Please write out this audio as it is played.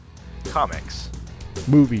Comics.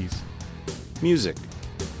 Movies. Music.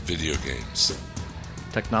 Video games.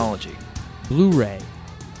 Technology. Blu-ray.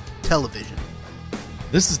 Television.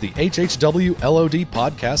 This is the HHW LOD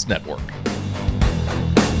Podcast Network.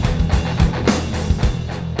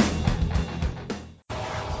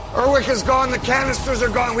 Erwick is gone, the canisters are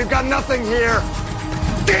gone, we've got nothing here.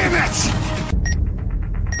 Damn it!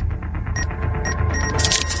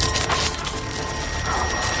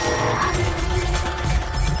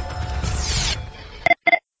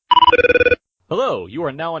 Hello, you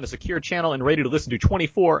are now on a secure channel and ready to listen to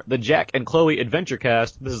 24, the Jack and Chloe Adventure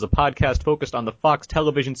Cast. This is a podcast focused on the Fox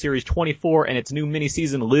television series 24 and its new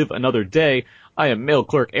mini-season Live Another Day. I am mail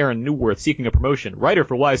clerk Aaron Newworth, seeking a promotion, writer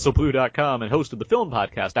for WhySoBlue.com and host of the film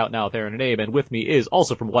podcast Out Now with Aaron and Abe, and with me is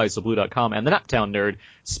also from WhySoBlue.com and the Naptown Nerd,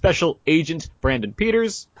 Special Agent Brandon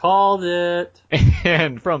Peters. Called it.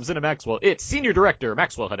 And from Cinemaxwell, it's Senior Director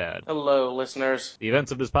Maxwell Haddad. Hello, listeners. The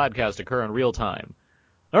events of this podcast occur in real time.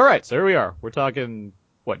 All right, so here we are. We're talking,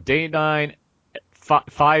 day 9,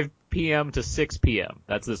 5 p.m. to 6 p.m.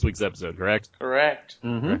 That's this week's episode, correct? Correct.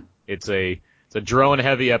 Mm-hmm. It's a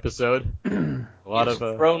drone-heavy episode.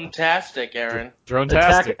 Drone-tastic, Aaron.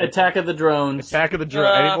 Drone-tastic. Attack of the Drones. Attack of the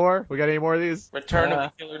Drone. Any more? We got any more of these? Return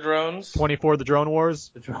of the Killer Drones. 24, the Drone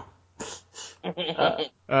Wars. The drone.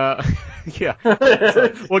 Yeah.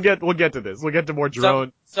 So we'll get to this. We'll get to more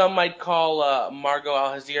drone. Some might call Margot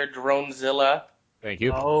Alhazier Dronezilla. Thank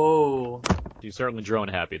you. Oh. She's certainly drone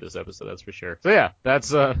happy this episode, that's for sure. So yeah,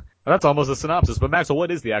 that's almost a synopsis. But Maxwell,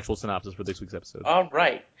 what is the actual synopsis for this week's episode? All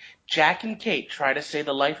right. Jack and Kate try to save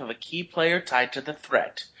the life of a key player tied to the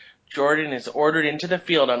threat. Jordan is ordered into the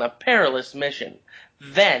field on a perilous mission.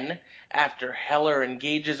 Then, after Heller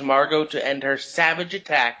engages Margot to end her savage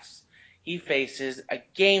attacks, he faces a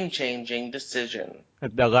game-changing decision.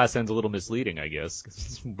 That last end's a little misleading, I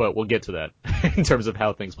guess, but we'll get to that in terms of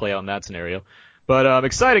how things play out in that scenario. But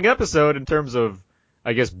exciting episode in terms of,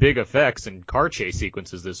 I guess, big effects and car chase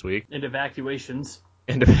sequences this week. And evacuations.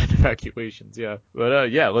 And evacuations, yeah.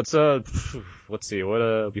 But yeah, let's see.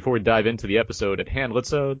 Before we dive into the episode at hand, let's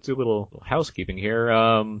do a little housekeeping here.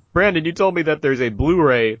 Brandon, you told me that there's a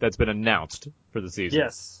Blu-ray that's been announced for the season.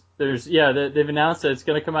 Yes. They've announced that it's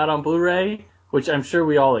going to come out on Blu-ray, which I'm sure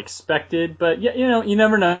we all expected, but yeah, you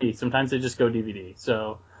never know. Sometimes they just go DVD.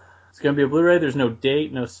 So it's going to be a Blu-ray. There's no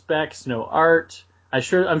date, no specs, no art. I'm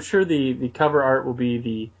sure the cover art will be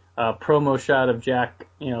the promo shot of Jack,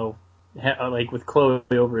 like with Chloe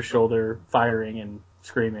over his shoulder, firing and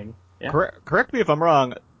screaming. Yeah. Correct me if I'm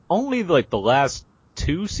wrong. Only the last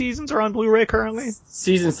 2 seasons are on Blu-ray currently?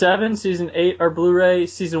 Season 7, Season 8 are Blu-ray.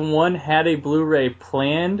 Season 1 had a Blu-ray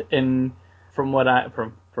planned, and from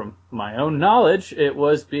my own knowledge, it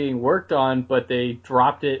was being worked on, but they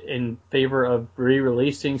dropped it in favor of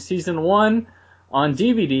re-releasing Season 1 on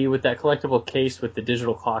DVD with that collectible case with the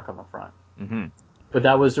digital clock on the front. Mm-hmm. But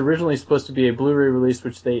that was originally supposed to be a Blu-ray release,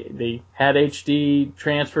 which they had HD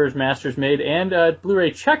transfers, masters made, and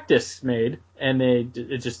Blu-ray check discs made, and they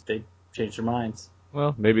changed their minds.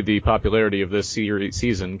 Well, maybe the popularity of this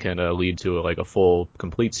season can lead to a full,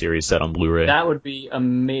 complete series set on Blu-ray. That would be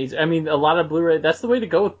amazing. I mean, a lot of Blu-ray, that's the way to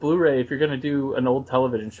go with Blu-ray if you're going to do an old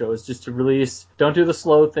television show, is just to release, don't do the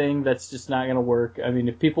slow thing, that's just not going to work. I mean,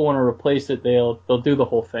 if people want to replace it, they'll do the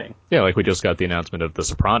whole thing. Yeah, we just got the announcement of The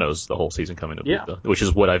Sopranos, the whole season coming up, yeah. Which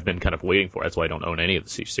is what I've been kind of waiting for. That's why I don't own any of the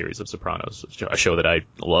series of Sopranos. It's a show that I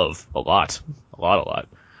love a lot. A lot.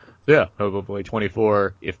 Yeah, hopefully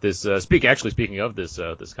 24. If this speaking of this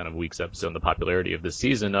kind of week's episode and the popularity of this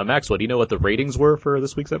season, Maxwell, do you know what the ratings were for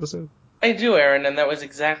this week's episode? I do, Aaron, and that was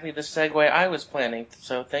exactly the segue I was planning.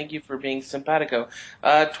 So thank you for being simpatico.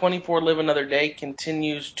 24 Live Another Day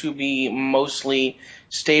continues to be mostly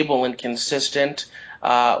stable and consistent,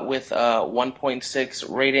 with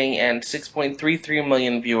 1.6 rating and 6.33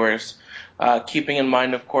 million viewers. Keeping in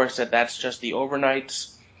mind, of course, that that's just the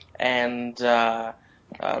overnights and.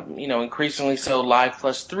 Increasingly so, Live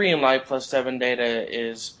Plus 3 and Live Plus 7 data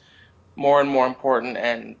is more and more important,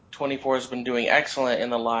 and 24 has been doing excellent in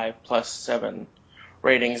the Live Plus 7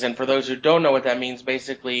 ratings. And for those who don't know what that means,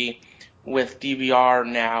 basically with DVR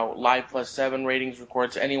now, Live Plus 7 ratings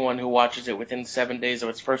records anyone who watches it within 7 days of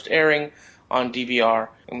its first airing on DVR.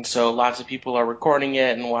 And so lots of people are recording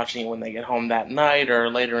it and watching it when they get home that night or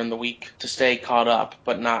later in the week to stay caught up,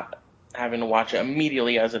 but not having to watch it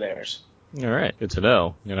immediately as it airs. All right, good to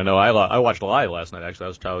know. And I know I watched live last night.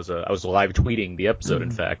 Actually, I was live tweeting the episode. In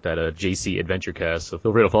fact, at a JC Adventure Cast. So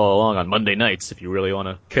feel free to follow along on Monday nights if you really want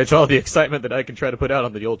to catch all the excitement that I can try to put out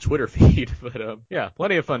on the old Twitter feed. But yeah,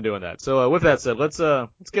 plenty of fun doing that. So with that said, let's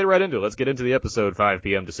get right into it. Let's get into the episode 5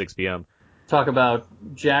 p.m. to 6 p.m. Talk about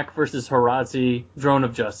Jack versus Horazi, Drone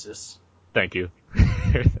of Justice. Thank you.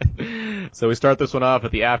 So we start this one off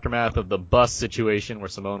at the aftermath of the bus situation where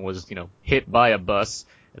Simone was, hit by a bus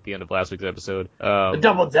at the end of last week's episode. A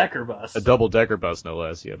double-decker bus. A double-decker bus, no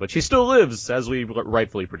less, yeah. But she still lives, as we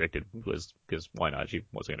rightfully predicted, because why not? She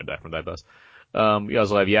wasn't going to die from that bus. We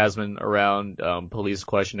also have Yasmin around, police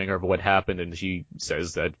questioning her for what happened, and she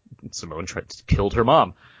says that Simone killed her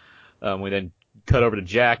mom. We then cut over to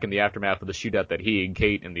Jack in the aftermath of the shootout that he and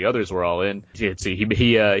Kate and the others were all in. Let's see,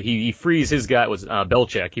 he frees his guy,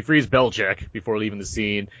 Belchek. He frees Belchek before leaving the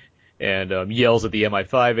scene and yells at the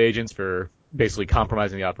MI5 agents for basically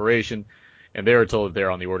compromising the operation. And they were told that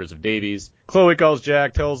they're on the orders of Davies. Chloe calls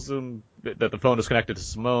Jack, tells them that the phone is connected to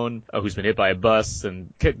Simone, who's been hit by a bus,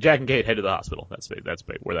 and Jack and Kate head to the hospital. That's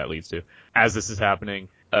where that leads to. As this is happening,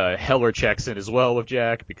 Heller checks in as well with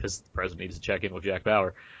Jack, because the president needs to check in with Jack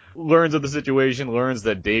Bauer. Learns of the situation, learns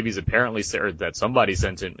that Davies apparently, or that somebody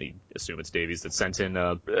sent in, we assume it's Davies, that sent an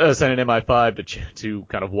MI5 to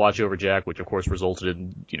kind of watch over Jack, which of course resulted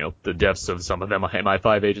in, the deaths of some of them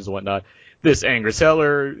MI5 agents and whatnot. This angers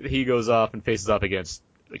Heller. He goes off and faces off against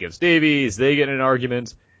Davies. They get in an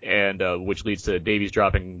argument, and which leads to Davies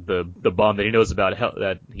dropping the bomb that he knows about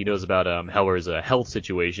Heller's health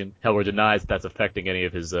situation. Heller denies that's affecting any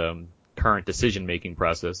of his current decision-making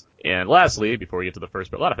process. And lastly, before we get to the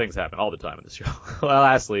first, but a lot of things happen all the time in this show.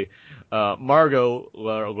 Lastly, Margot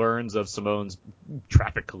learns of Simone's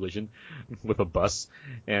traffic collision with a bus,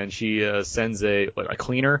 and she sends a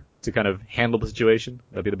cleaner to kind of handle the situation.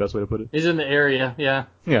 That'd be the best way to put it. He's in the area, yeah.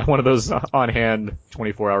 Yeah, one of those on-hand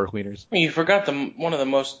 24-hour cleaners. You forgot one of the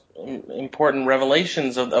most important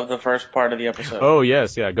revelations of the first part of the episode. Oh,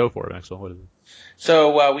 yes, yeah, go for it, Maxwell. What is it?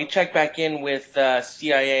 So we check back in with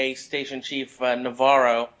CIA Station Chief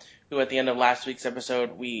Navarro, who at the end of last week's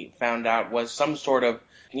episode we found out was some sort of,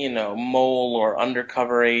 mole or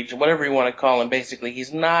undercover agent, whatever you want to call him. Basically,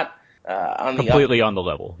 he's not completely on the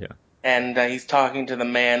level, yeah. And he's talking to the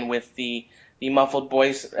man with the muffled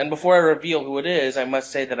voice. And before I reveal who it is, I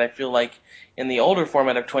must say that I feel like in the older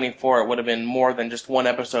format of 24, it would have been more than just one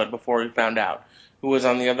episode before we found out who was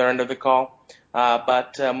on the other end of the call.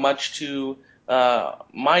 But much to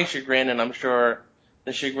my chagrin, and I'm sure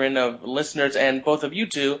the chagrin of listeners and both of you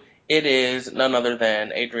two, it is none other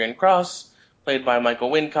than Adrian Cross, played by Michael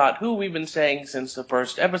Wincott, who we've been saying since the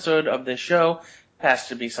first episode of this show has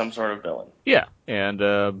to be some sort of villain. Yeah, and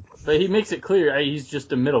but he makes it clear he's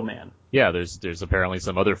just a middleman. Yeah, there's apparently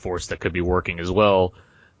some other force that could be working as well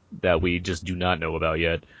that we just do not know about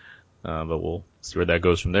yet. But we'll see where that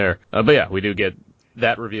goes from there. But yeah, we do get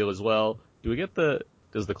that reveal as well.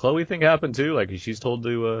 Does the Chloe thing happen too? Like she's told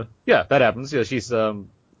to, yeah, that happens. Yeah, she's,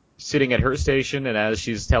 sitting at her station, and as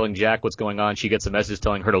she's telling Jack what's going on, she gets a message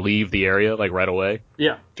telling her to leave the area, like right away.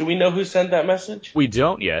 Yeah. Do we know who sent that message? We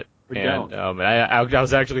don't yet. We don't. I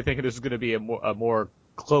was actually thinking this was going to be a more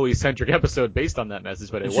Chloe-centric episode based on that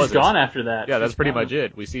message, but it wasn't. She's gone after that. Yeah, that's pretty much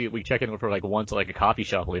it. We check in with her like once at like a coffee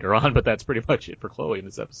shop later on, but that's pretty much it for Chloe in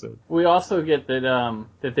this episode. We also get that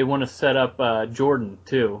they want to set up Jordan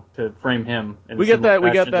too to frame him. We get that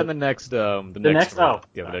in the next next commercial. Oh,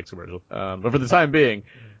 yeah, the next commercial. But for the time being,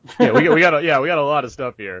 yeah, we got a lot of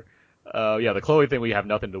stuff here. Yeah, the Chloe thing we have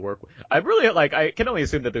nothing to work with. I can only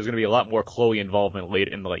assume that there's going to be a lot more Chloe involvement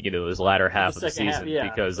later in this latter half of the season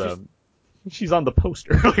because she's on the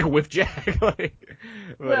poster with Jack. I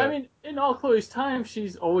mean, in all Chloe's time,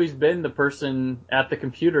 she's always been the person at the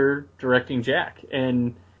computer directing Jack,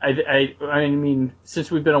 and I mean, since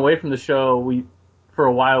we've been away from the show, for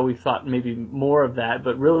a while we thought maybe more of that,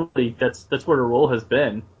 but really that's what her role has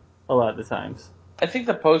been a lot of the times. I think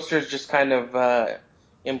the posters just kind of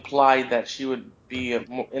implied that she would be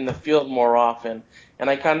in the field more often, and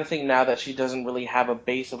I kind of think now that she doesn't really have a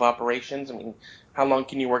base of operations. I mean, how long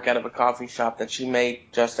can you work out of a coffee shop, that she may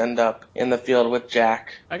just end up in the field with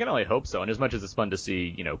Jack? I can only hope so, and as much as it's fun to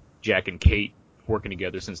see, Jack and Kate working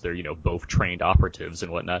together since they're, both trained operatives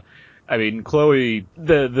and whatnot. I mean, Chloe,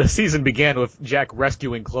 the season began with Jack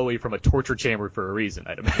rescuing Chloe from a torture chamber for a reason,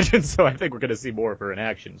 I'd imagine. So I think we're going to see more of her in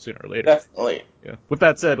action sooner or later. Definitely. Yeah. With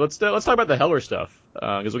that said, let's talk about the Heller stuff,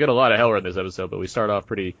 because we get a lot of Heller in this episode, but we start off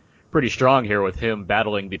pretty strong here with him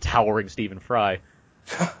battling the towering Stephen Fry.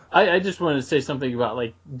 I just wanted to say something about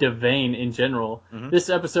Devane in general. Mm-hmm. This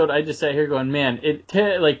episode, I just sat here going, man,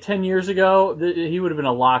 10 years ago, he would have been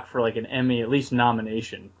a lock for an Emmy, at least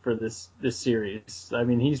nomination for this series. I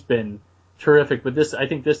mean, he's been terrific, but I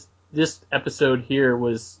think this episode here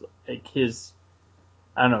was his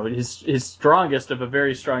strongest of a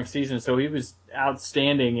very strong season. So he was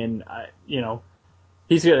outstanding, and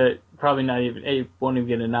he's gonna probably won't even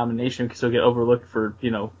get a nomination because he'll get overlooked for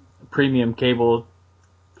premium cable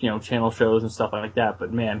channel shows and stuff like that.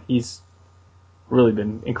 But man, he's really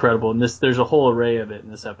been incredible. And there's a whole array of it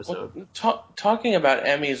in this episode. Well, talking about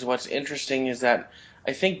Emmys, what's interesting is that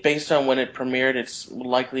I think based on when it premiered, it's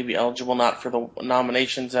likely to be eligible not for the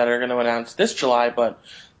nominations that are going to announce this July, but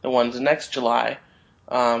the ones next July,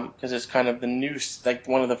 because it's kind of the new, like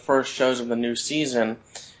one of the first shows of the new season.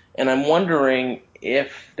 And I'm wondering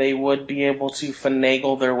if they would be able to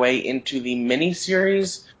finagle their way into the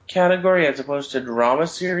miniseries category as opposed to drama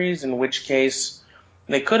series, in which case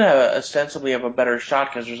they could have ostensibly have a better shot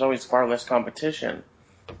because there's always far less competition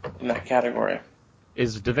in that category.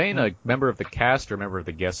 Is Devane a member of the cast or a member of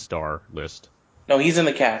the guest star list? No, he's in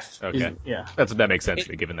the cast. Okay. Yeah. That makes sense to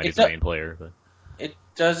me, given that he's the main player. But. It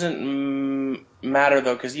doesn't matter,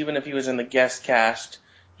 though, because even if he was in the guest cast,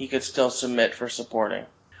 he could still submit for supporting.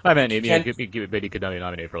 I mean, he could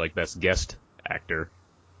nominate for, like, best guest actor.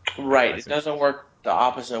 Right. It doesn't work the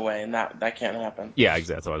opposite way, and that can't happen. Yeah,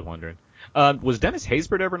 exactly. That's what I was wondering. Was Dennis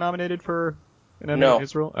Haysbert ever nominated for an Emmy No. in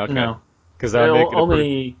his role? Okay. No. Because that would make it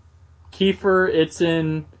only Kiefer,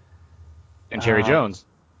 Itzen, and Cherry Jones.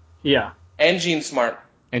 Yeah. And Jean Smart.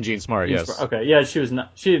 And Jean Smart, yes. Okay, yeah, she was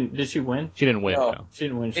not. She didn't. Did she win? She didn't win. No. No. She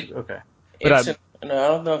didn't win. Okay. But No, I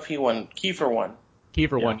don't know if he won. Kiefer won.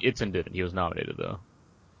 Kiefer won. Itzen didn't. He was nominated though.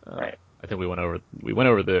 Right. I think we went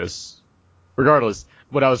over this. Regardless,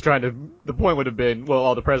 the point would have been, well,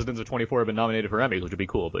 all the presidents of 24 have been nominated for Emmys, which would be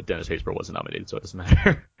cool, but Dennis Haysbert wasn't nominated, so it doesn't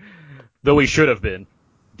matter. Though he should have been.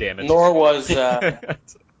 Damn it. Nor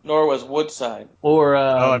was Woodside. Or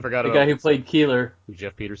I forgot the about guy who played Keeler.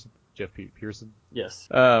 Jeff Peterson. Yes.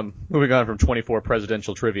 Moving on from 24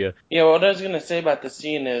 presidential trivia. Yeah, what I was going to say about the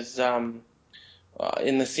scene is, in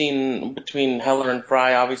the scene between Heller and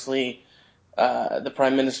Fry, obviously, the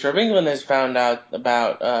Prime Minister of England has found out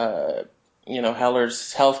about,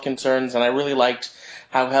 Heller's health concerns, and I really liked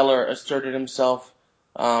how Heller asserted himself,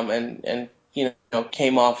 and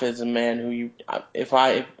came off as a man who if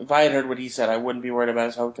I had heard what he said, I wouldn't be worried about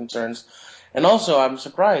his health concerns. And also, I'm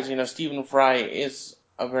surprised, Stephen Fry is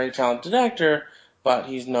a very talented actor, but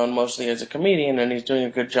he's known mostly as a comedian, and he's doing a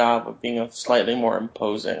good job of being slightly more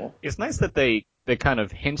imposing. It's nice that they kind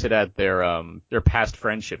of hinted at their past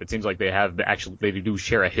friendship. It seems like they do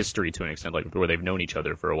share a history to an extent, like where they've known each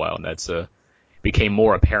other for a while, and that's became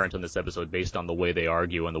more apparent in this episode based on the way they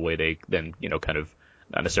argue and the way they then kind of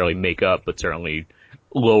not necessarily make up, but certainly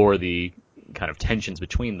lower the kind of tensions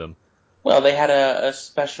between them. Well, they had a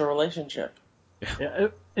special relationship. Yeah,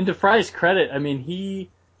 and to Fry's credit, I mean,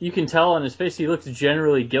 you can tell on his face he looks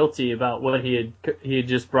generally guilty about what he had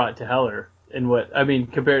just brought to Heller, and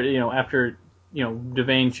compared to after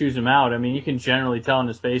Devane chews him out. I mean, you can generally tell on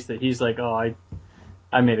his face that he's like, oh,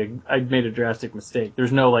 I made a drastic mistake.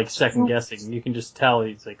 There's no like second guessing. You can just tell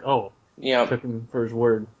he's like, oh, yeah, took him for his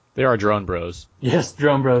word. They are drone bros. Yes,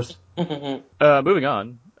 drone bros. Moving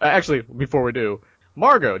on. Actually, before we do,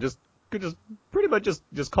 Margot just pretty much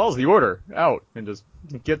just calls the order out and just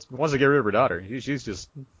wants to get rid of her daughter. She's just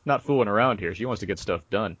not fooling around here. She wants to get stuff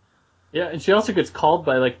done. Yeah, and she also gets called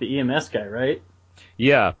by like the EMS guy, right?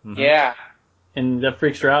 Yeah. Mm-hmm. Yeah. And that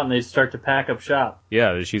freaks her out, and they start to pack up shop.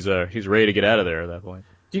 Yeah, she's ready to get out of there at that point.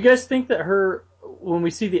 Do you guys think that when we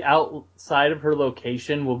see the outside of her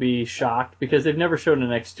location, we'll be shocked? Because they've never shown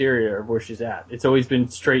an exterior of where she's at. It's always been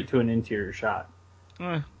straight to an interior shot.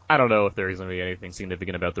 I don't know if there's going to be anything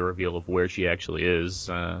significant about the reveal of where she actually is.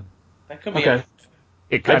 That could be okay.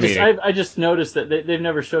 I just noticed that they've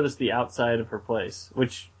never showed us the outside of her place,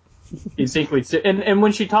 which you'd think we'd see. And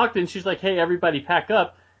when she talked and she's like, hey, everybody pack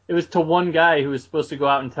up, it was to one guy who was supposed to go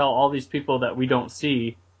out and tell all these people that we don't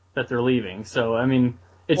see that they're leaving. So, I mean,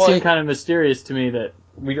 it seemed kind of mysterious to me that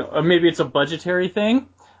we don't, or maybe it's a budgetary thing.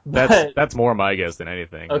 But, that's more my guess than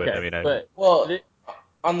anything. Okay,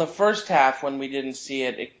 on the first half, when we didn't see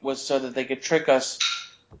it, it was so that they could trick us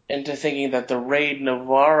into thinking that the raid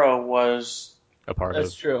Navarro was a part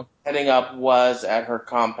that's of. True. Heading up was at her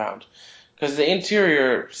compound. Because the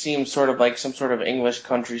interior seems sort of like some sort of English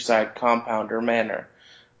countryside compound or manor.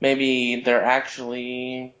 Maybe they're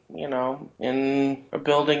actually, in a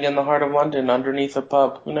building in the heart of London underneath a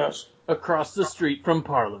pub. Who knows? Across the street from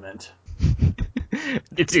Parliament.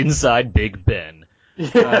 It's inside Big Ben.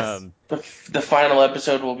 Yes. The final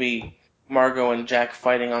episode will be Margot and Jack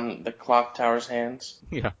fighting on the clock tower's hands.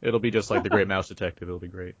 Yeah, it'll be just like the Great Mouse Detective. It'll be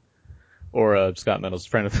great. Or Scott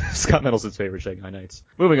Mendelsohn's favorite Shanghai Nights.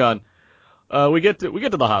 Moving on. We get to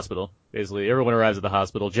the hospital. Basically, everyone arrives at the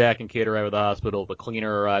hospital. Jack and Kate arrive at the hospital. The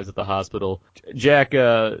cleaner arrives at the hospital. Jack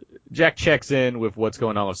checks in with what's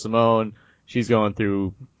going on with Simone. She's going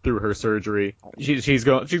through her surgery. She's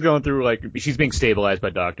going through she's being stabilized by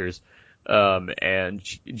doctors. And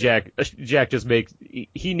Jack just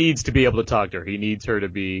he needs to be able to talk to her. He needs her to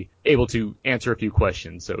be able to answer a few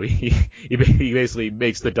questions. So he basically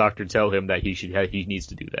makes the doctor tell him that he needs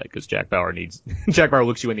to do that because Jack Bauer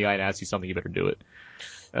looks you in the eye and asks you something, you better do it.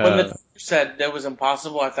 When the doctor said that was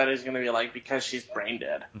impossible, I thought he was going to be like, because she's brain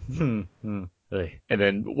dead. And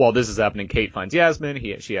then while this is happening, Kate finds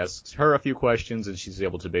Yasmin. She asks her a few questions, and she's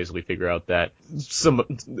able to basically figure out that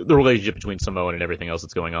the relationship between Simone and everything else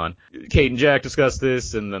that's going on. Kate and Jack discuss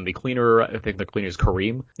this, and then the cleaner, I think the cleaner is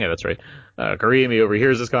Kareem. Yeah, that's right. Kareem, he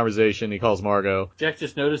overhears this conversation. He calls Margot. Jack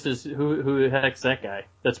just notices who the heck's that guy.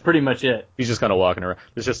 That's pretty much it. He's just kind of walking around.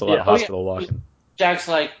 There's just a lot of hospital walking. Jack's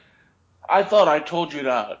like, I thought I told you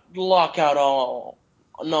to lock out all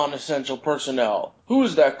non-essential personnel.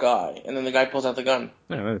 Who's that guy? And then the guy pulls out the gun.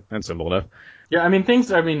 Yeah, that's simple enough. Yeah, I mean, things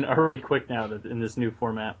are really quick now in this new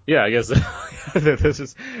format. Yeah, I guess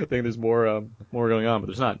there's more going on, but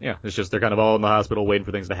there's not. Yeah, it's just they're kind of all in the hospital waiting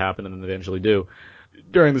for things to happen, and then they eventually do.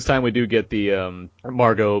 During this time, we do get the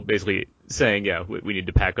Margot basically saying, yeah, we need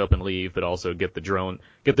to pack up and leave, but also get the drones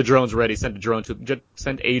ready, send a drone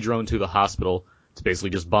to the hospital to basically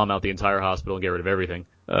just bomb out the entire hospital and get rid of everything.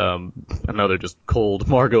 Another just cold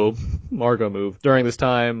Margot move. During this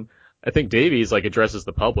time, I think Davies addresses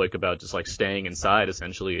the public about just staying inside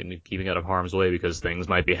essentially and keeping out of harm's way because things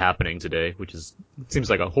might be happening today, which seems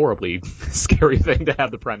like a horribly scary thing to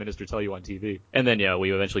have the Prime Minister tell you on TV. And then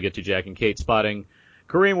we eventually get to Jack and Kate spotting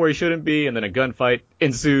Kareem where he shouldn't be, and then a gunfight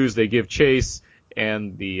ensues. They give chase,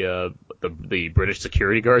 and the British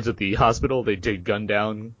security guards at the hospital, they gun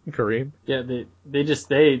down Kareem. Yeah, they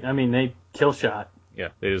kill shot. Yeah,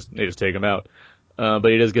 they just take him out. But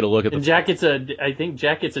he does get a look at and Jack gets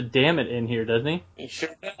a damn it in here, doesn't he? He sure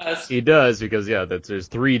does. He does, because there's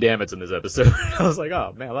 3 damn it's in this episode. I was like,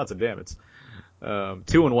 oh man, lots of damn it's.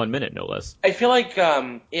 2 in 1 minute, no less. I feel like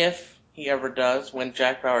if he ever does, when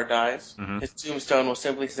Jack Bauer dies, his tombstone will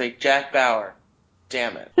simply say, Jack Bauer,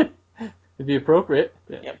 damn it. It'd be appropriate.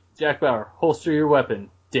 Yep. Jack Bauer, holster your weapon,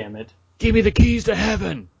 damn it. Give me the keys to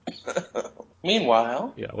heaven.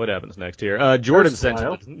 Meanwhile. Yeah, what happens next here? Jordan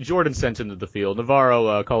sent into the field.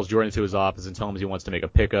 Navarro calls Jordan to his office and tells him he wants to make a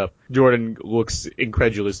pickup. Jordan looks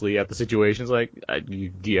incredulously at the situation. He's like,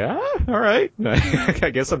 yeah, all right.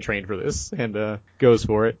 I guess I'm trained for this, and goes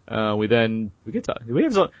for it.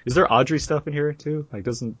 Is there Audrey stuff in here too?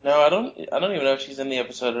 No, I don't even know if she's in the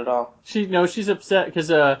episode at all. She's upset because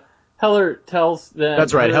Heller tells them.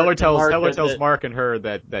 That's right. Heller tells Mark and her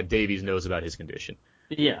that Davies knows about his condition.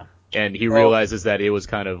 Yeah. And he realizes that it was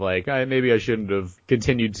kind of like, maybe I shouldn't have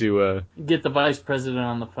continued to get the vice president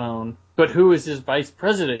on the phone. But who is his vice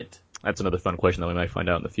president? That's another fun question that we might find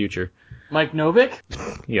out in the future. Mike Novick?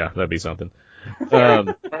 Yeah, that'd be something. All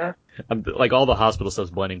the hospital stuff's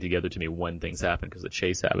blending together to me when things happen, because the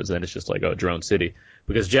chase happens, and then it's just Drone City.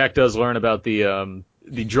 Because Jack does learn about the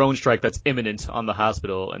drone strike that's imminent on the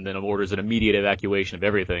hospital, and then orders an immediate evacuation of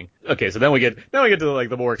everything. Okay, so then we get to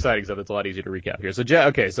the more exciting stuff that's a lot easier to recap here. So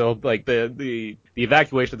the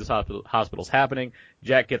evacuation of this hospital's happening.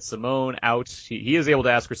 Jack gets Simone out. He is able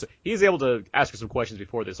to ask her some questions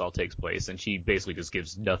before this all takes place, and she basically just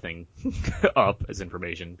gives nothing up as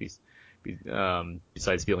information.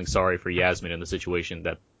 Besides feeling sorry for Yasmin and the situation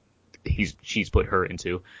that she's put her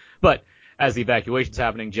into. But as the evacuation's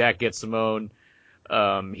happening, Jack gets Simone.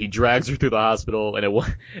 He drags her through the hospital, and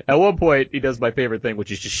at one point he does my favorite thing,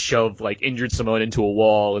 which is just shove injured Simone into a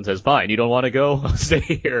wall and says, "Fine, you don't want to go? I'll stay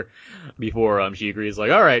here." Before she agrees, all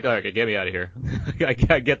right, get me out of here.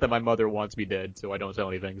 I get that my mother wants me dead, so I don't tell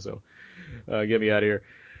anything. So get me out of here.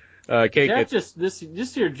 Kate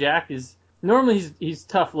this year Jack is. Normally he's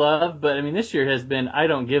tough love, but I mean this year has been I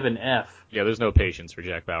don't give an F. Yeah, there's no patience for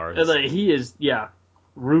Jack Bauer. He is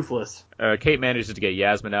ruthless. Kate manages to get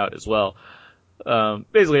Yasmin out as well.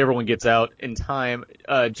 Basically everyone gets out in time.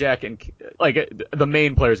 Jack and the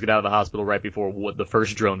main players get out of the hospital right before the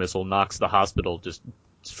first drone missile knocks the hospital just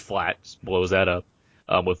flat, just blows that up.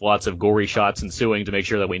 With lots of gory shots ensuing to make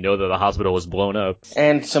sure that we know that the hospital was blown up.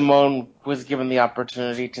 And Simone was given the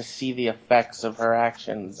opportunity to see the effects of her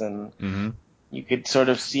actions, and you could sort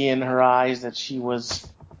of see in her eyes that she was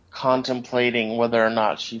contemplating whether or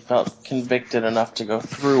not she felt convicted enough to go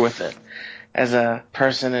through with it. As a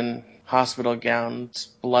person in hospital gowns,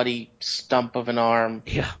 bloody stump of an arm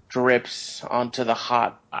drips onto the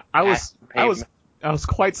hot I was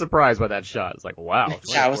quite surprised by that shot. It's like, wow.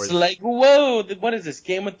 Yeah, I was like, whoa, what is this,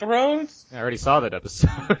 Game of Thrones? I already saw that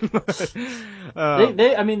episode.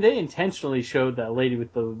 They intentionally showed that lady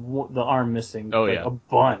with the arm missing a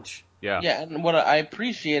bunch. Yeah. Yeah, and what I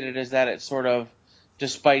appreciated is that it sort of,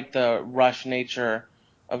 despite the rush nature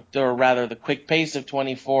or rather the quick pace of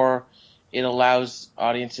 24, it allows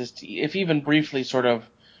audiences to, if even briefly, sort of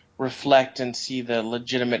reflect and see the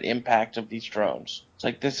legitimate impact of these drones. It's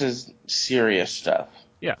like, this is serious stuff.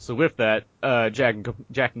 Yeah, so with that,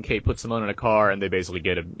 Jack and Kate put Simone in a car, and they basically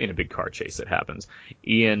get in a big car chase that happens.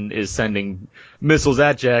 Ian is sending missiles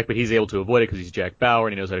at Jack, but he's able to avoid it because he's Jack Bauer,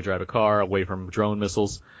 and he knows how to drive a car away from drone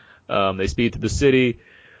missiles. They speed through the city.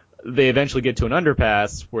 They eventually get to an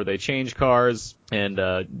underpass where they change cars, and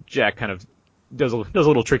Jack kind of does a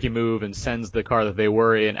little tricky move and sends the car that they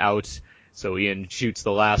were in out. So Ian shoots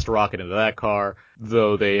the last rocket into that car,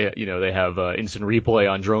 though they have instant replay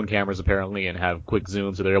on drone cameras apparently and have quick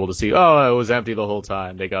zoom, so they're able to see, oh, it was empty the whole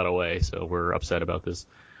time. They got away, so we're upset about this.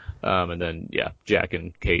 And then, Jack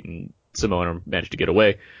and Kate and Simone managed to get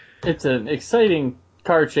away. It's an exciting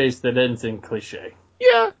car chase that ends in cliche.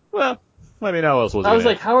 Yeah, well, I mean, how else was it? I was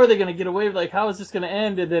like, how are they going to get away? Like, how is this going to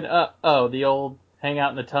end? And then, the old hang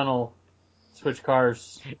out in the tunnel, switch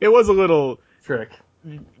cars. It was a little trick.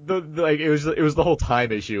 It was the whole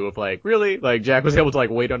time issue of like, really? Like, Jack was able to like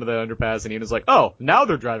wait under the underpass, and he was like, oh, now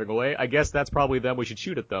they're driving away. I guess that's probably them. We should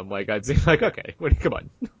shoot at them. Like, I'd say like, okay, come on.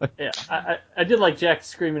 Yeah, I did like Jack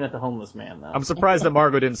screaming at the homeless man though. I'm surprised that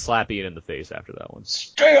Margot didn't slap Ian in the face after that one.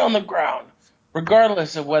 Stay on the ground.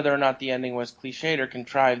 Regardless of whether or not the ending was cliched or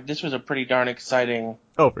contrived, this was a pretty darn exciting.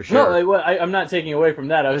 Oh, for sure. No, I'm not taking away from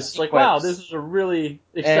that. I was just like, wow, this is a really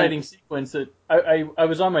exciting sequence. That I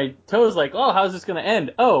was on my toes, like, oh, how's this going to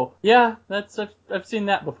end? Oh, yeah, I've seen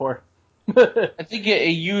that before. I think it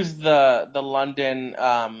used the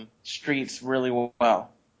London streets really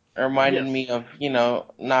well. It reminded me of,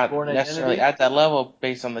 not Born necessarily Identity. at that level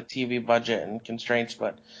based on the TV budget and constraints,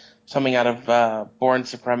 but something out of Born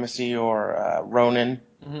Supremacy or Ronin.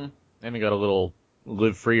 Mm-hmm. And we got a little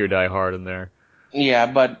Live Free or Die Hard in there. Yeah,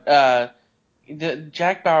 but the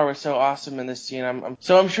Jack Bauer was so awesome in this scene. I'm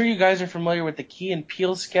sure you guys are familiar with the Key and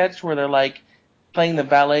Peele sketch where they're like playing the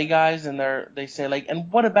ballet guys and they say like,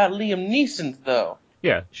 and what about Liam Neeson though?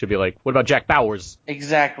 Yeah, should be like, what about Jack Bauer's?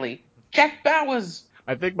 Exactly, Jack Bauer's.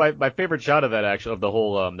 I think my favorite shot of that of the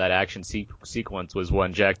whole that action sequence was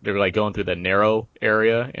when they're like going through the narrow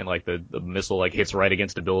area and like the missile like hits right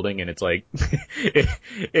against a building and it's like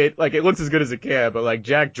it looks as good as it can, but like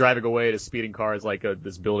Jack driving away at a speeding car is like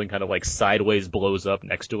this building kind of like sideways blows up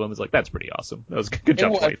next to him. It's like, that's pretty awesome. That was a good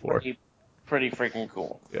job 24. Pretty freaking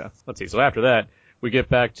cool. Yeah. Let's see. So after that, we get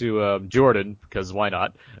back to Jordan, because why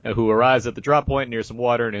not? Who arrives at the drop point near some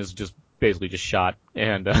water and is just basically just shot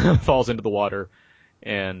and falls into the water.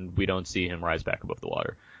 And we don't see him rise back above the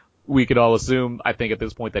water. We could all assume, I think at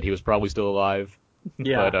this point, that he was probably still alive.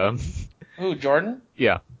 Yeah. But, Who, Jordan?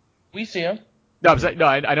 Yeah. We see him. No,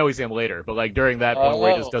 I know we see him later, but like during that point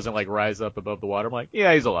where he just Oh. doesn't like rise up above the water, I'm like,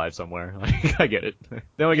 yeah, he's alive somewhere. Like, I get it.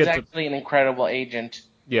 Then we He's get to, actually an incredible agent.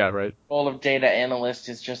 yeah, right. Role of data analyst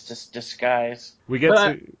is just a disguise. We get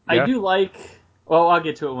But to, I yeah? do like. Well, I'll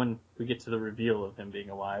get to it when we get to the reveal of him being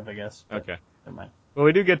alive, I guess. But Okay. never mind. Well,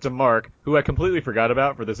 we do get to Mark, who I completely forgot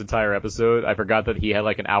about for this entire episode. I forgot that he had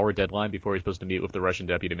like an hour deadline before he was supposed to meet with the Russian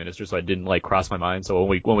deputy minister, so I didn't like cross my mind. So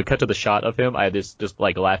when we cut to the shot of him, I had this just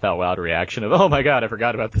like laugh out loud reaction of, oh my god, I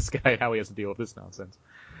forgot about this guy and how he has to deal with this nonsense.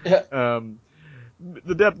 Yeah.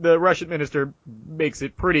 The Russian minister makes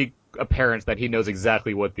it pretty apparent that he knows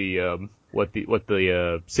exactly what the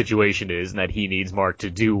situation is, and that he needs Mark to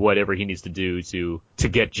do whatever he needs to do to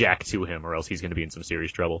get Jack to him, or else he's going to be in some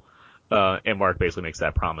serious trouble. And Mark basically makes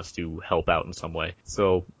that promise to help out in some way.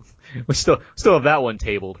 So we still have that one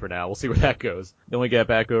tabled for now. We'll see where that goes. Then we get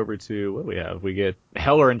back over to what do we have? We get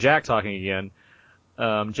Heller and Jack talking again.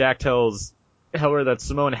 Jack tells Heller that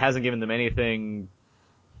Simone hasn't given them anything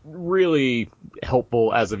really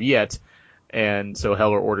helpful as of yet, and so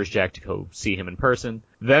Heller orders Jack to go see him in person.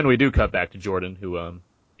 Then we do cut back to Jordan, who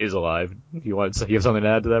is alive. You have something to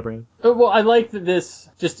add to that, Brandon? Well, I like that this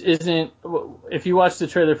just isn't. If you watch the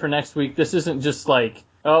trailer for next week, this isn't just like,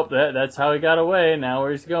 oh, that's how he got away, now where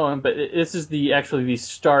he's going. But this is actually the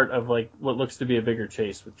start of like what looks to be a bigger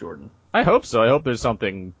chase with Jordan. I hope so. I hope there's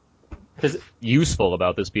something useful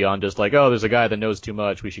about this beyond just like, oh, there's a guy that knows too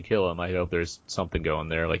much, we should kill him. I hope there's something going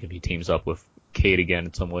there, like if he teams up with Kate again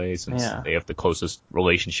in some way, since they have the closest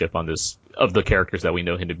relationship on this of the characters that we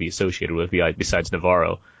know him to be associated with besides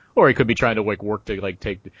Navarro. Or he could be trying to work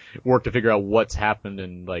to figure out what's happened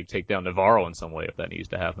and like take down Navarro in some way if that needs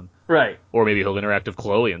to happen. Right. Or maybe he'll interact with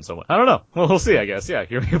Chloe in some way. I don't know. Well, we'll see, I guess. Yeah,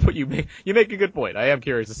 you make a good point. I am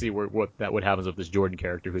curious to see what happens with this Jordan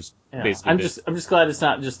character who's basically. I'm just glad it's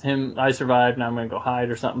not just him. I survived. Now I'm going to go hide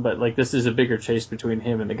or something. But like this is a bigger chase between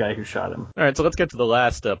him and the guy who shot him. All right, so let's get to the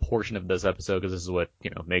last portion of this episode, because this is what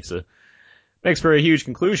makes Makes for a huge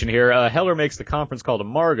conclusion here. Heller makes the conference call to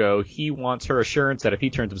Margot. He wants her assurance that if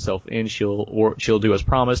he turns himself in, she'll do as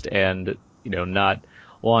promised and, not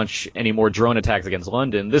launch any more drone attacks against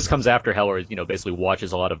London. This comes after Heller, basically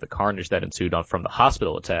watches a lot of the carnage that ensued from the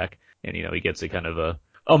hospital attack. And, he gets a kind of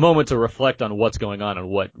a moment to reflect on what's going on and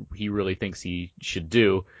what he really thinks he should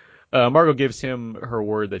do. Margot gives him her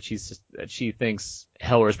word that she thinks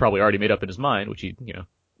Heller has probably already made up in his mind, which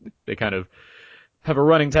they kind of have a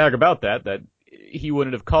running tag about that he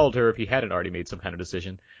wouldn't have called her if he hadn't already made some kind of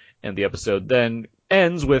decision. And the episode then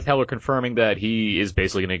ends with Heller confirming that he is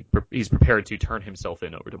basically he's prepared to turn himself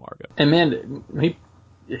in over to Margot. And man, when he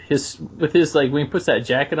puts that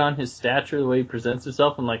jacket on, his stature, the way he presents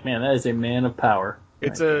himself, I'm like, man, that is a man of power.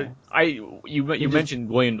 You mentioned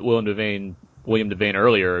William Devane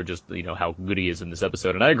earlier, just how good he is in this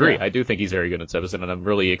episode, and I agree. Yeah. I do think he's very good in this episode, and I'm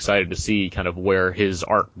really excited to see kind of where his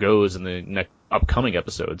arc goes in the upcoming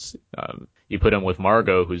episodes. You put him with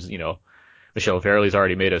Margot, who's Michelle Fairley's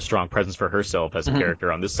already made a strong presence for herself as a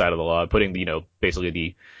character on this side of the law. Putting basically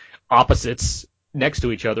the opposites next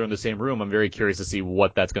to each other in the same room, I'm very curious to see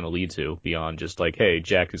what that's going to lead to beyond just like, hey,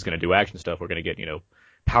 Jack is going to do action stuff. We're going to get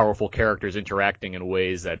powerful characters interacting in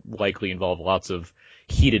ways that likely involve lots of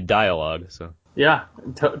heated dialogue. So yeah,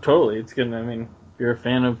 totally. It's gonna. I mean, if you're a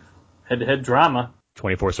fan of head-to-head drama,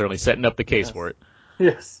 24 certainly setting up the case for it.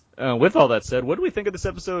 Yes. With all that said, what do we think of this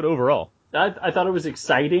episode overall? I thought it was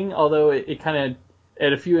exciting, although it kind of,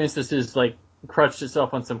 at a few instances, crutched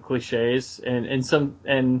itself on some cliches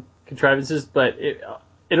and contrivances, but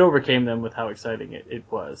it overcame them with how exciting it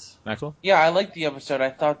was. Maxwell? Yeah, I liked the episode.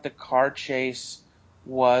 I thought the car chase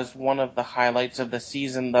was one of the highlights of the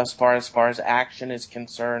season thus far as action is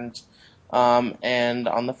concerned. And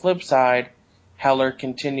on the flip side, Heller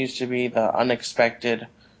continues to be the unexpected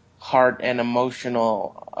heart and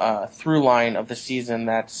emotional through line of the season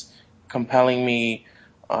that's compelling me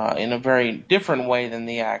in a very different way than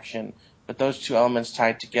the action. But those two elements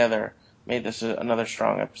tied together made this another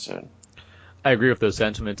strong episode. I agree with those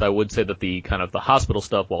sentiments. I would say that the kind of the hospital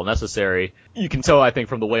stuff, while necessary, you can tell, I think,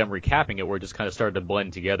 from the way I'm recapping it, where it just kind of started to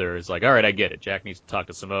blend together. It's like, all right, I get it. Jack needs to talk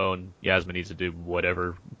to Simone. Yasmin needs to do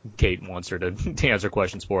whatever Kate wants her to answer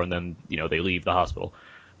questions for, and then, they leave the hospital.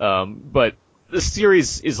 But the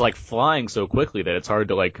series is flying so quickly that it's hard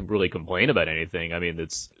to really complain about anything. I mean,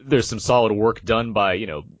 there's some solid work done by,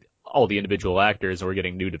 all the individual actors, and we're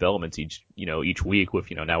getting new developments each week with,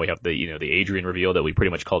 now we have the Adrian reveal that we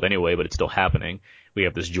pretty much called anyway, but it's still happening. We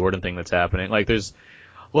have this Jordan thing that's happening. There's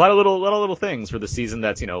a lot of little things for the season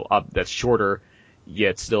that's, that's shorter,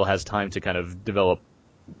 yet still has time to kind of develop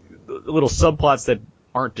little subplots that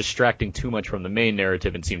aren't distracting too much from the main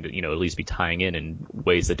narrative and seem to, at least be tying in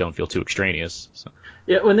ways that don't feel too extraneous. So.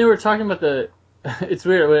 Yeah, when they were talking about it's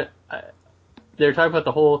weird, they were talking about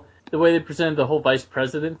the way they presented the whole vice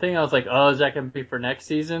president thing, I was like, oh, is that going to be for next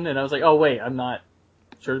season? And I was like, oh, wait, I'm not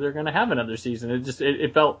sure they're going to have another season.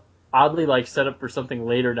 It felt oddly set up for something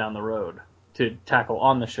later down the road to tackle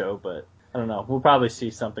on the show, but I don't know. We'll probably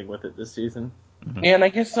see something with it this season. Mm-hmm. Yeah, and I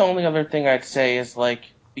guess the only other thing I'd say is,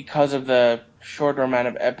 because of the shorter amount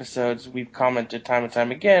of episodes, we've commented time and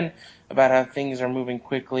time again about how things are moving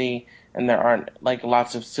quickly and there aren't,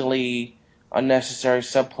 lots of silly, unnecessary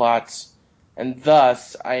subplots. And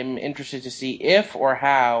thus, I'm interested to see if or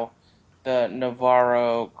how the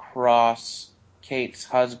Navarro Cross Kate's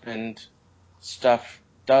husband stuff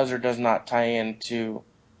does or does not tie into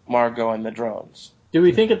Margot and the drones. Do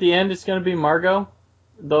we think at the end it's going to be Margot?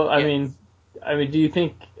 Though, I mean, do you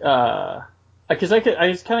think? Because I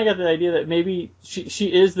just kind of got the idea that maybe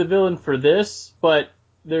she is the villain for this, but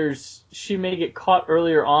she may get caught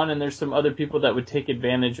earlier on, and there's some other people that would take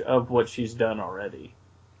advantage of what she's done already.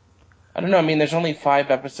 I don't know. I mean, there's only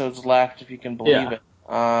 5 episodes left, if you can believe it.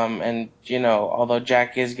 And, although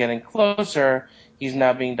Jack is getting closer, he's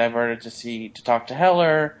now being diverted to talk to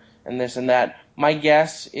Heller and this and that. My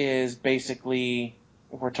guess is basically,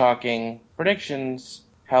 if we're talking predictions,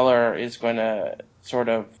 Heller is going to sort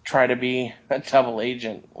of try to be a double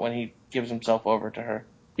agent when he gives himself over to her.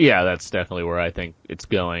 Yeah, that's definitely where I think it's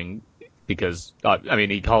going. Because,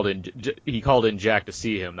 he called in Jack to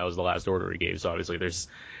see him. That was the last order he gave. So obviously they're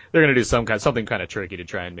going to do something kind of tricky to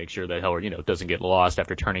try and make sure that Heller, doesn't get lost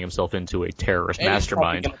after turning himself into a terrorist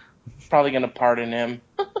mastermind. Probably going to pardon him.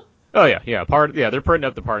 Oh yeah. They're printing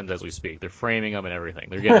up the pardons as we speak. They're framing them and everything.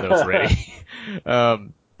 They're getting those ready.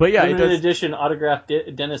 But yeah, limited edition autographed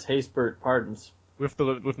Dennis Haysbert pardons. with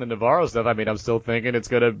the Navarro stuff, I mean, I'm still thinking it's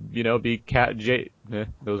gonna, be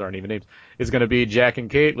those aren't even names. It's gonna be Jack and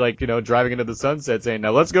Kate, like, driving into the sunset saying,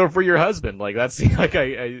 "Now let's go for your husband." Like, that's like,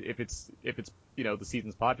 if it's the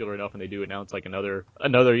season's popular enough and they do announce like another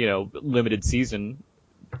limited season,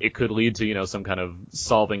 it could lead to, some kind of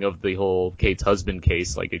solving of the whole Kate's husband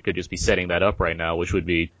case. Like, it could just be setting that up right now, which would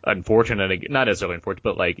be unfortunate. Not necessarily unfortunate,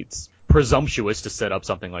 but like, it's presumptuous to set up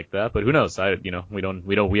something like that. But who knows?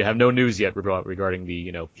 We have no news yet regarding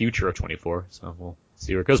the, future of 24. So we'll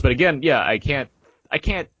see where it goes. But again, yeah, I've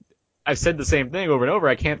said the same thing over and over.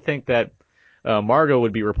 I can't think that Margot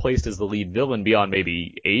would be replaced as the lead villain beyond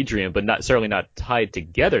maybe Adrian, but certainly not tied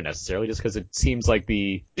together necessarily, just because it seems like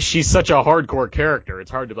she's such a hardcore character.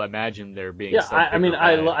 It's hard to imagine there being. Yeah,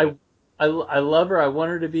 I love her. I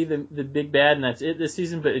want her to be the big bad, and that's it this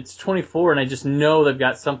season. But it's 24, and I just know they've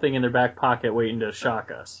got something in their back pocket waiting to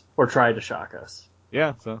shock us or try to shock us.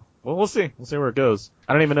 Yeah, so we'll see. We'll see where it goes.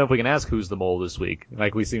 I don't even know if we can ask who's the mole this week.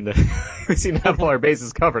 Like, we seem to have all our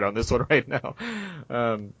bases covered on this one right now,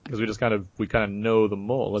 because we kind of know the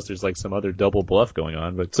mole, unless there's like some other double bluff going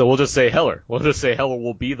on. But so we'll just say Heller. We'll just say Heller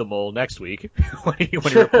will be the mole next week when he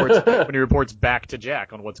reports back to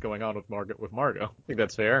Jack on what's going on with Margot. I think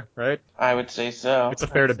that's fair, right? I would say so. It's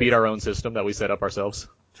fair to beat our own system that we set up ourselves.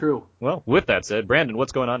 True. Well, with that said, Brandon,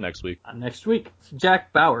 what's going on next week? Next week,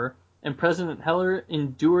 Jack Bauer and President Heller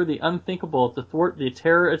endure the unthinkable to thwart the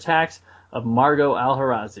terror attacks of Margot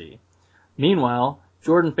Al-Harazi. Meanwhile,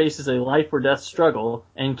 Jordan faces a life-or-death struggle,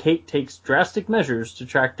 and Kate takes drastic measures to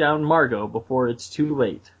track down Margot before it's too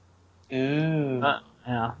late. Ooh.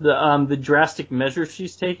 Yeah. The drastic measures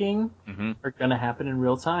she's taking are going to happen in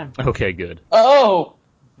real time. Okay, good. Oh!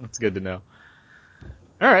 That's good to know.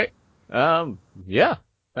 All right. Yeah.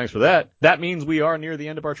 Thanks for that. That means we are near the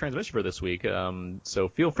end of our transmission for this week. So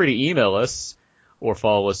feel free to email us or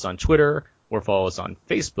follow us on Twitter or follow us on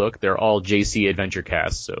Facebook. They're all JC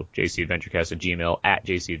AdventureCast. So JC AdventureCast at Gmail, at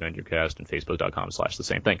JC AdventureCast, and Facebook.com/ the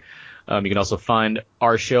same thing. You can also find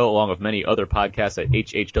our show along with many other podcasts at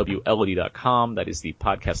hhwlod.com. That is the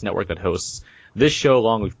podcast network that hosts this show,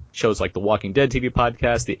 along with shows like the Walking Dead TV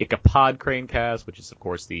podcast, the Icapod Cranecast, which is, of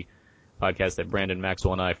course, the podcast that Brandon,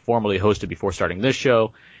 Maxwell, and I formerly hosted before starting this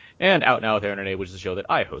show, and Out Now with Aaron and A, which is a show that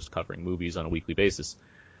I host covering movies on a weekly basis.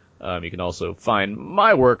 You can also find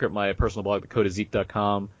my work at my personal blog,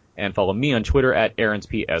 thecodeofzeke.com, and follow me on Twitter at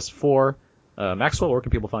AaronsPS4. Maxwell, where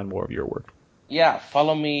can people find more of your work? Yeah,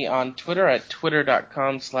 follow me on Twitter at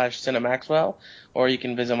twitter.com/cinemaxwell, or you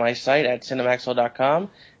can visit my site at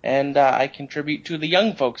cinemaxwell.com, and I contribute to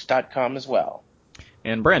theyoungfolks.com as well.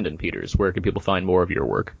 And Brandon Peters, where can people find more of your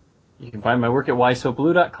work? You can find my work at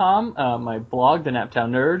whysoblue.com, my blog, The Naptown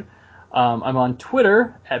Nerd. I'm on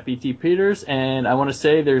Twitter at BTPeters, and I want to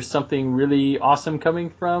say there's something really awesome coming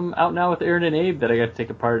from Out Now with Aaron and Abe that I got to take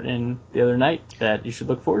a part in the other night that you should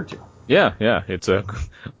look forward to. Yeah, it's a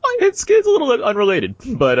little unrelated,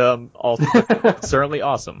 but also certainly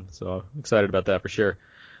awesome. So I'm excited about that for sure.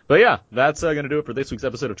 But yeah, that's going to do it for this week's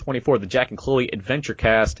episode of 24, the Jack and Chloe Adventure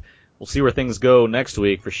Cast. We'll see where things go next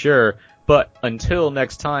week for sure. But until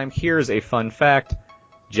next time, here's a fun fact.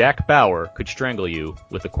 Jack Bauer could strangle you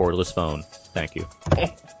with a cordless phone. Thank you.